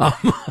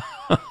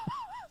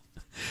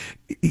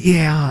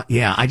 Yeah.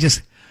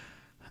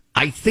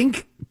 I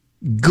think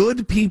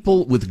good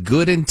people with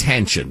good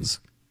intentions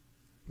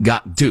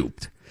got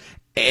duped.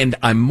 And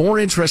I'm more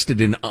interested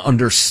in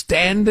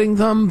understanding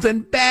them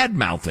than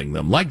bad-mouthing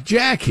them, like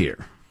Jack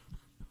here,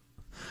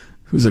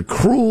 who's a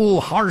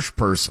cruel, harsh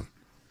person.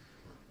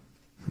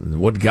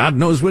 What God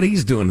knows what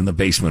he's doing in the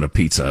basement of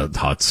Pizza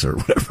Huts or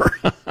whatever.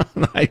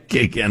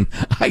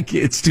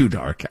 It's too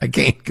dark. I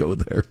can't go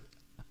there.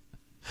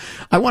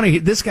 I want to hear,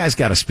 this guy's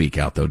got to speak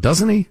out, though,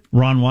 doesn't he?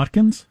 Ron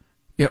Watkins?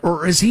 Yeah,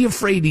 or is he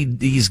afraid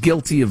he's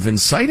guilty of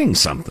inciting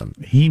something?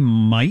 He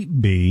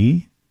might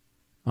be.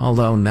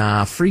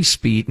 Although, free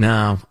speech,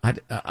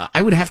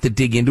 I would have to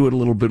dig into it a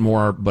little bit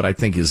more, but I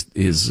think his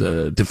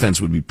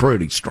defense would be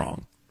pretty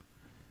strong.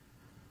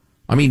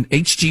 I mean,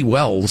 H.G.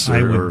 Wells,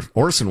 or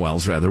Orson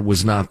Welles, rather,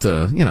 was not,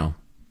 Did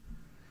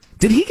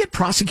he get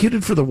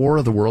prosecuted for the War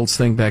of the Worlds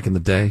thing back in the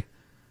day?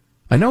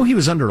 I know he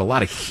was under a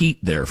lot of heat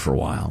there for a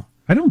while.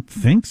 I don't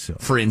think so.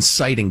 For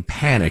inciting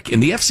panic.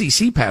 And the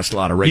FCC passed a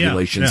lot of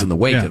regulations in the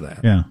wake of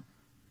that. Yeah.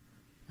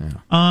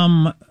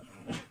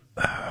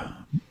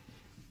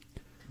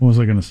 What was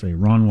I going to say?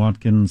 Ron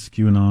Watkins,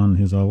 QAnon,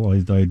 his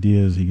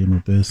ideas. He came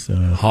with this.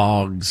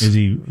 Hogs. Is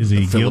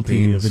he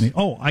guilty of any?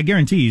 Oh, I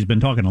guarantee he's been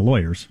talking to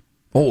lawyers.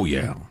 Oh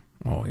yeah.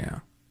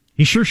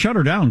 He sure shut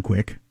her down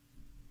quick.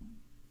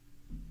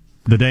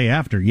 The day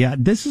after, yeah.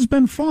 This has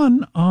been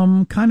fun.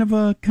 Kind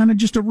of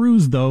just a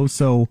ruse though.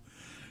 So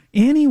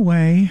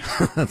anyway,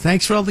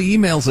 thanks for all the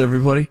emails,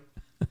 everybody.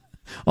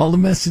 All the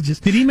messages.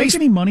 Did he make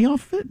any money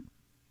off of it?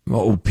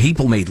 Oh,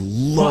 people made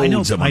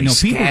loads of money.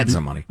 Scads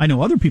of money. I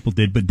know other people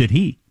did, but did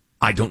he?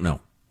 I don't know.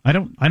 I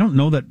don't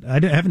know that. I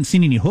haven't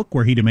seen any hook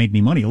where he'd have made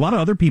any money. A lot of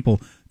other people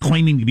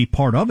claiming to be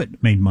part of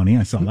it made money.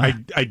 I saw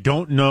that. I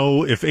don't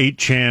know if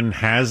 8chan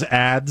has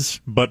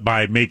ads, but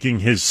by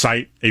making his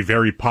site a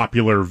very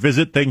popular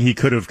visit thing, he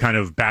could have kind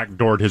of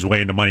backdoored his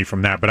way into money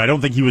from that. But I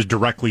don't think he was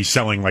directly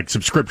selling like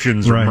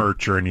subscriptions or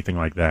merch or anything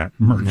like that.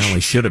 Merch. No, he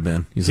should have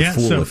been. He's a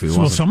fool if he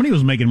wasn't. Well, somebody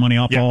was making money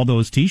off all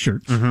those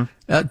T-shirts. Mm-hmm.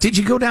 Did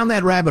you go down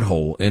that rabbit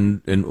hole?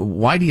 And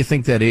why do you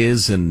think that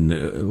is?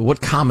 And what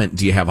comment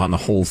do you have on the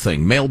whole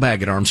thing?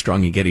 Mailbag at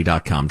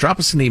ArmstrongandGetty.com. Drop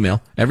us an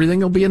email. Everything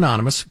will be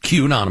anonymous.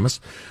 Q anonymous.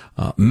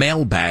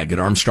 Mailbag at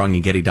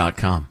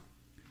ArmstrongandGetty.com.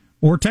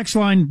 Or text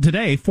line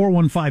today,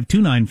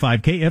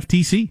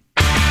 415-295-KFTC.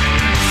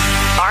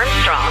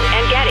 Armstrong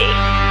and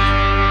Getty.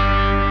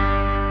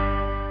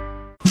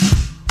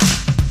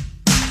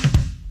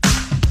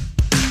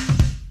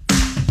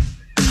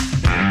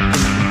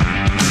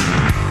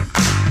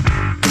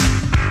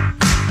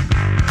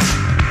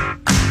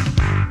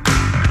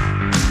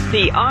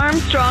 The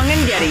Armstrong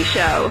and Getty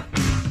Show.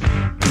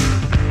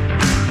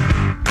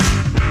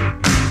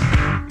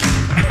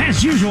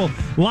 As usual,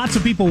 lots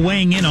of people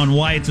weighing in on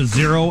why it's a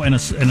zero and a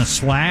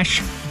slash,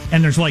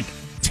 and there's like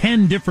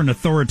 10 different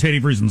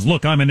authoritative reasons.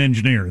 Look, I'm an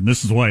engineer, and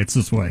this is why it's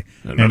this way.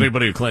 And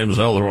anybody who claims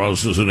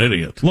otherwise is an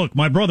idiot. Look,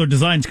 my brother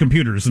designs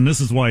computers, and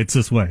this is why it's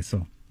this way.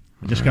 So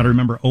you just got to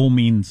remember O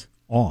means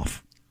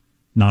off,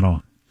 not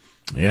on.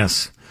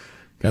 Yes.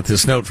 Got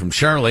this note from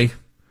Charlie.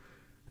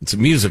 It's a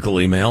musical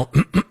email.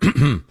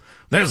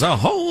 There's a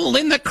hole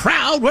in the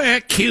crowd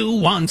where Q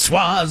once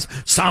was.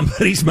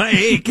 Somebody's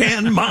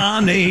making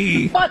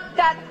money. But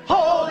that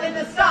hole in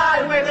the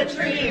sky where the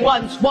tree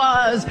once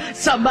was,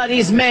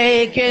 somebody's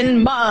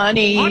making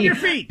money. On your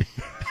feet.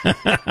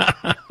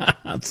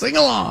 Sing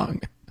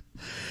along.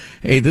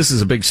 Hey, this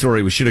is a big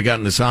story. We should have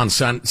gotten this on.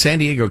 San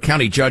Diego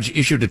County judge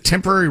issued a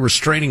temporary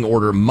restraining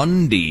order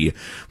Monday,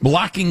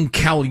 blocking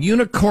Cal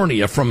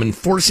Unicornia from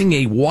enforcing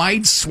a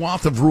wide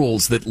swath of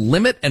rules that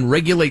limit and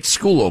regulate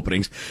school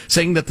openings,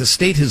 saying that the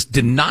state has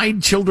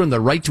denied children the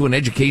right to an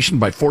education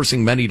by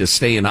forcing many to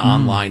stay in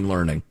online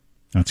learning.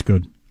 That's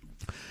good.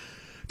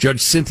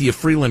 Judge Cynthia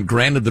Freeland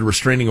granted the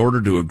restraining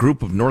order to a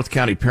group of North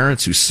County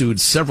parents who sued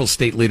several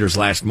state leaders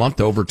last month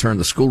to overturn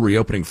the school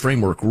reopening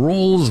framework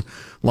rules.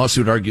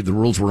 Lawsuit argued the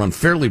rules were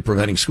unfairly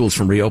preventing schools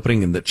from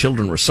reopening and that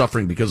children were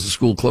suffering because of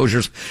school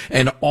closures.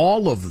 And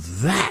all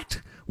of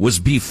that was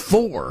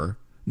before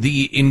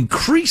the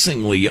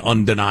increasingly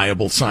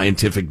undeniable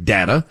scientific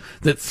data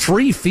that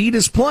 3 feet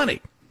is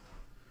plenty.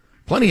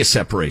 Plenty of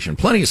separation,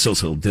 plenty of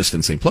social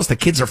distancing. Plus, the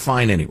kids are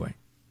fine anyway.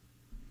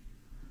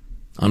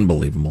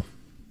 Unbelievable.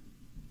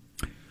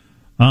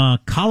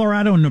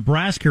 Colorado and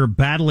Nebraska are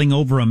battling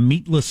over a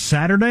meatless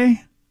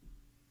Saturday.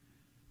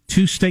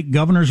 2 state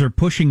governors are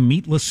pushing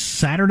meatless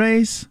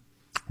Saturdays.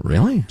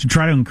 Really? To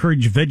try to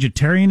encourage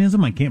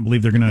vegetarianism. I can't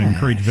believe they're going to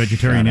encourage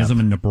vegetarianism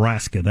in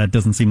Nebraska. That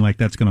doesn't seem like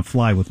that's going to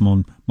fly with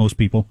most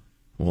people.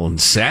 Well,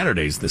 and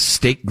Saturday's the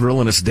steak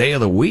grillingest day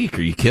of the week.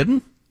 Are you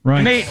kidding?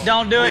 Right. Meat,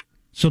 don't do it.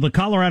 So the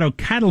Colorado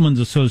Cattlemen's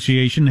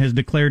Association has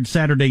declared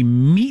Saturday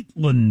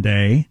Meatland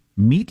Day.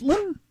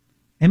 Meatland?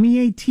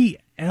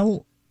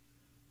 M-E-A-T-L.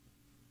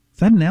 Is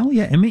that an L?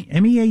 Yeah,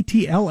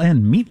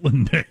 M-E-A-T-L-N.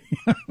 Meatland Day.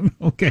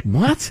 Okay.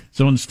 What?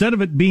 So instead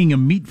of it being a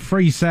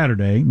meat-free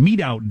Saturday,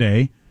 meat-out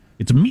day,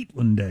 it's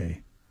Meatland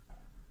Day.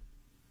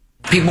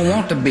 People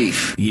want the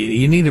beef.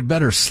 You need a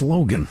better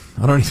slogan.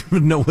 I don't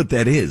even know what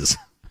that is.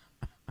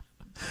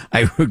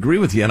 I agree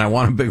with you, and I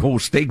want a big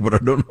old steak, but I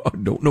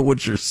don't know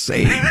what you're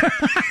saying.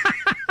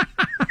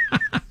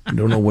 I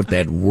don't know what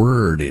that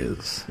word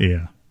is.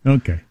 Yeah.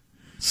 Okay.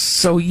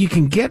 So you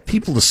can get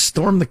people to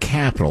storm the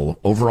Capitol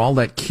over all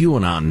that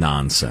QAnon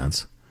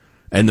nonsense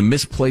and the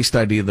misplaced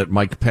idea that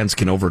Mike Pence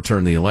can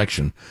overturn the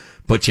election,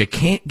 but you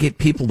can't get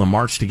people to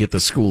march to get the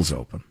schools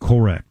open.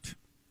 Correct.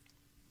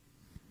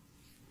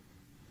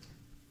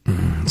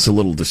 It's a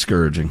little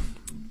discouraging.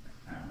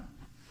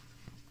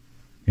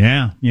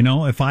 Yeah. You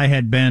know, if I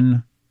had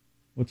been,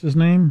 what's his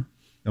name?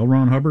 L.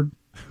 Ron Hubbard?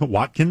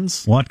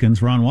 Watkins,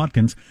 Ron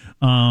Watkins.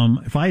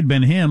 If I had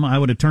been him, I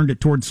would have turned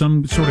it towards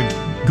some sort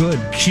of good.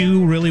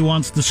 Q really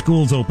wants the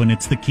schools open.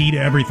 It's the key to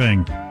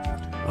everything.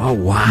 Oh,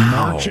 wow.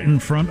 March in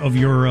front of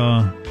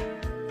your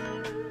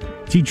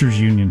teachers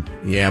union.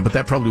 Yeah, but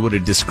that probably would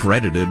have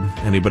discredited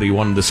anybody who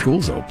wanted the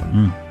schools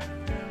open.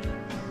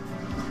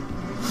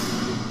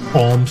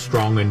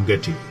 Armstrong and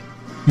Getty,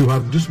 you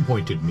have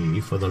disappointed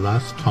me for the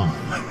last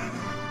time.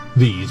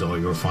 These are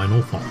your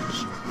final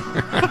thoughts.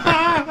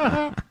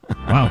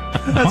 Wow.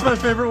 That's my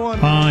favorite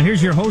one.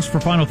 Here's your host for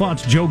Final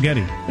Thoughts, Joe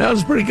Getty. That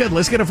was pretty good.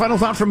 Let's get a final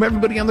thought from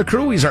everybody on the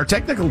crew. He's our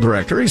technical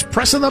director. He's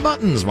pressing the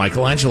buttons.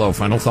 Michelangelo,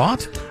 final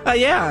thought?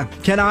 Yeah.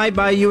 Can I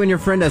buy you and your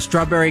friend a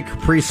strawberry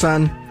Capri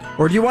Sun?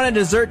 Or do you want a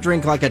dessert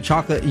drink like a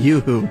chocolate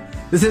Yoo-hoo?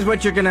 This is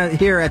what you're going to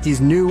hear at these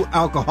new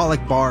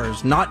alcoholic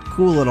bars. Not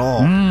cool at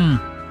all.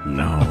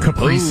 No. A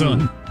Capri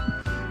Sun.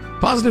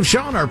 Positive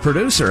Sean, our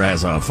producer,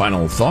 has a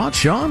final thought.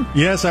 Sean?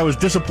 Yes, I was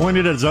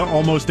disappointed as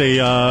almost a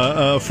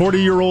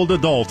 40-year-old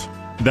adult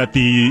that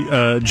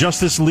the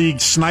Justice League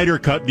Snyder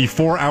Cut, the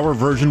 4-hour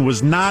version,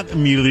 was not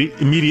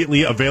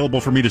immediately available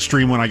for me to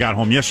stream when I got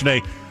home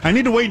yesterday. I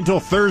need to wait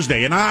until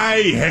Thursday, and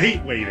I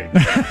hate waiting.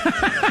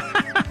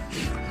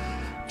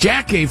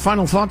 Jack, a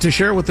final thought to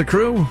share with the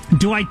crew?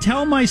 Do I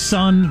tell my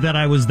son that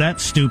I was that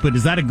stupid?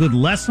 Is that a good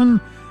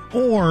lesson?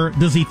 Or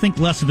does he think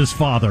less of his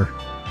father?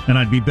 And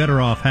I'd be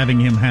better off having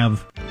him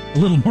have a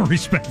little more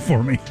respect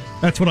for me.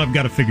 That's what I've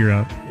got to figure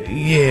out.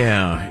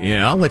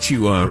 Yeah, I'll let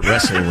you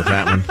wrestle with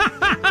that one.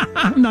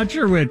 I'm not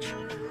sure which.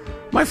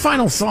 My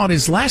final thought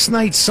is last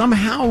night,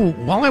 somehow,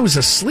 while I was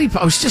asleep,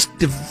 I was just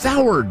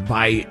devoured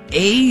by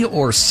a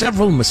or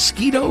several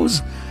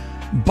mosquitoes,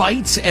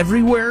 bites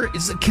everywhere.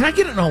 Can I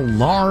get an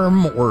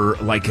alarm or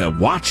like a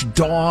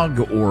watchdog,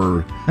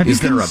 or is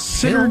there a pill?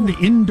 Have you considered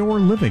indoor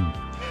living?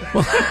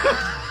 Well,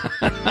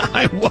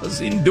 I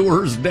was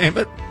indoors, damn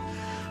it.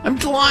 I'm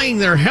lying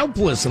there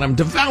helpless, and I'm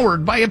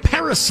devoured by a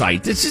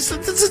parasite. This is the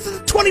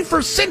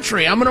 21st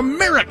century. I'm an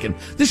American.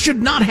 This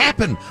should not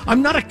happen.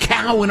 I'm not a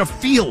cow in a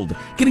field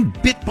getting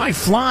bit by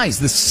flies.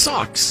 This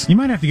sucks. You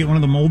might have to get one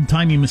of them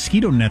old-timey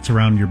mosquito nets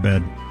around your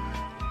bed.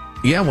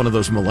 Yeah, one of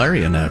those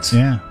malaria nets.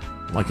 Yeah.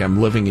 Like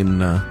I'm living in,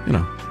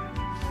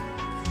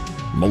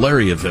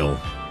 Malariaville.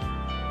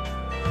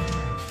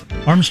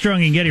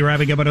 Armstrong and Getty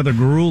wrapping up another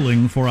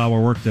grueling 4-hour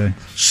workday.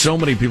 So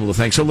many people to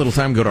thank. So little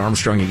time. Go to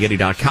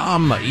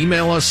ArmstrongandGetty.com.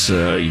 Email us.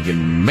 You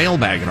can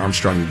mailbag at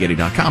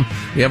ArmstrongandGetty.com.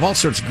 We have all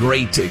sorts of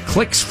great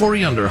clicks for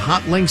you under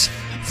hot links.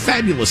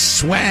 Fabulous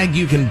swag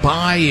you can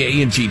buy.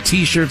 A&G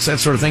T-shirts, that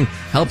sort of thing.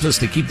 Helps us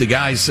to keep the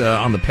guys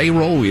on the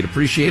payroll. We'd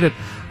appreciate it.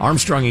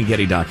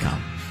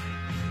 ArmstrongandGetty.com.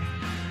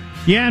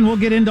 Yeah, and we'll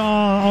get into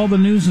all the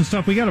news and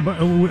stuff.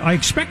 I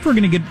expect we're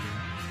going to get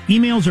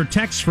emails or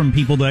texts from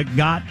people that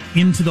got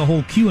into the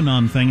whole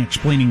QAnon thing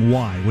explaining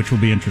why, which will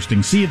be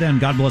interesting. See you then.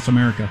 God bless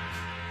America.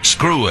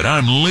 Screw it.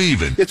 I'm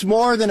leaving. It's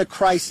more than a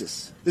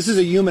crisis. This is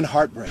a human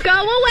heartbreak. Go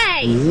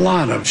away. A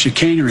lot of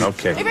chicanery.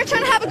 Okay. If you're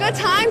trying to have a good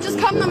time, just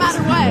come no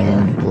matter what.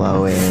 Wind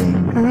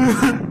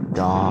blowing,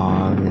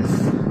 dogs,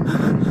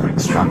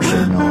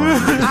 construction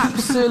noise.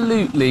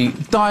 Absolutely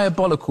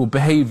diabolical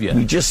behavior.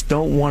 We just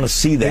don't want to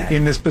see that.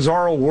 In this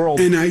bizarre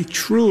world. And I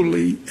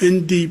truly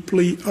and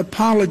deeply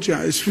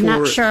apologize for it.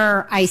 I'm not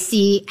sure I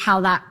see how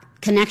that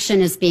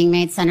connection is being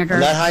made, Senator. On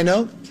that high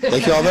note,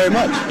 thank you all very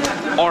much.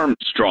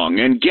 Armstrong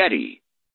and Getty.